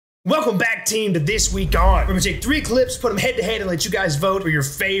Welcome back, team, to This Week On. We're gonna take 3 clips, put them head to head, and let you guys vote for your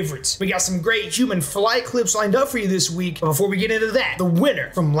favorites. We got some great human flight clips lined up for you this week. But before we get into that, the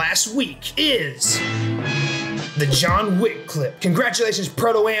winner from last week is the John Wick clip. Congratulations,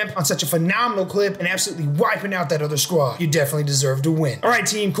 Proto Amp, on such a phenomenal clip and absolutely wiping out that other squad. You definitely deserve to win. All right,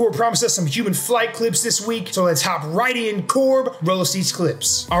 team, Corb promised us some human flight clips this week, so let's hop right in. Corb, roll us these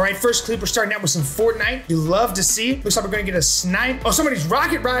clips. All right, first clip, we're starting out with some Fortnite. You love to see. Looks like we're gonna get a snipe. Oh, somebody's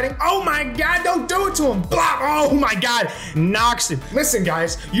rocket riding. Oh my God, don't do it to him. Blah, oh my God, knocks him. Listen,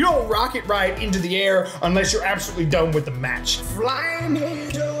 guys, you don't rocket ride into the air unless you're absolutely done with the match. Flying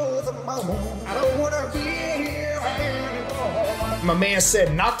into the moon, I don't wanna be here anymore. My man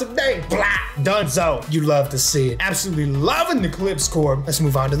said, not today. Blah, donezo. You love to see it. Absolutely loving the clips, Corb. Let's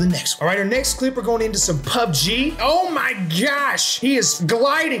move on to the next one. All right, our next clip, we're going into some PUBG. Oh my gosh, he is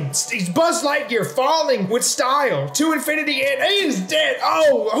gliding. He's Buzz Lightyear falling with style to infinity, and he is dead.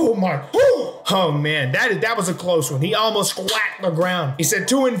 Oh my. Whew. Oh man, that was a close one. He almost whacked the ground. He said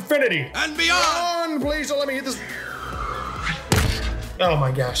to infinity and beyond. Please don't let me hit this. Oh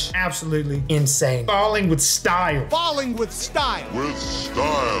my gosh, absolutely insane. Falling with style. Falling with style. With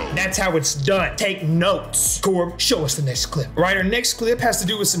style. That's how it's done. Take notes. Corb, show us the next clip. Right, our next clip has to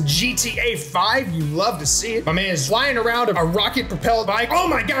do with some GTA 5. You love to see it. My man is flying around a rocket-propelled bike. Oh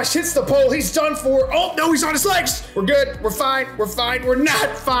my gosh, hits the pole. He's done for. Oh no, he's on his legs. We're good. We're fine. We're fine. We're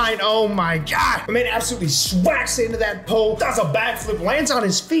not fine. Oh my God. My man absolutely swacks into that pole, does a backflip, lands on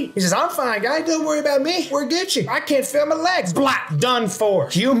his feet. He says, I'm fine, guy. Don't worry about me. We're Gucci. I can't feel my legs. Blah, done for.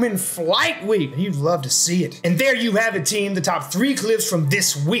 Human Flight Week. You'd love to see it. And there you have it, team. The top 3 clips from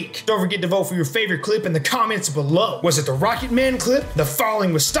this week. Don't forget to vote for your favorite clip in the comments below. Was it the Rocket Man clip, the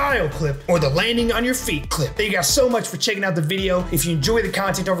Falling with Style clip, or the Landing on Your Feet clip? Thank you guys so much for checking out the video. If you enjoy the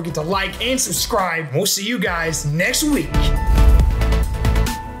content, don't forget to like and subscribe. We'll see you guys next week.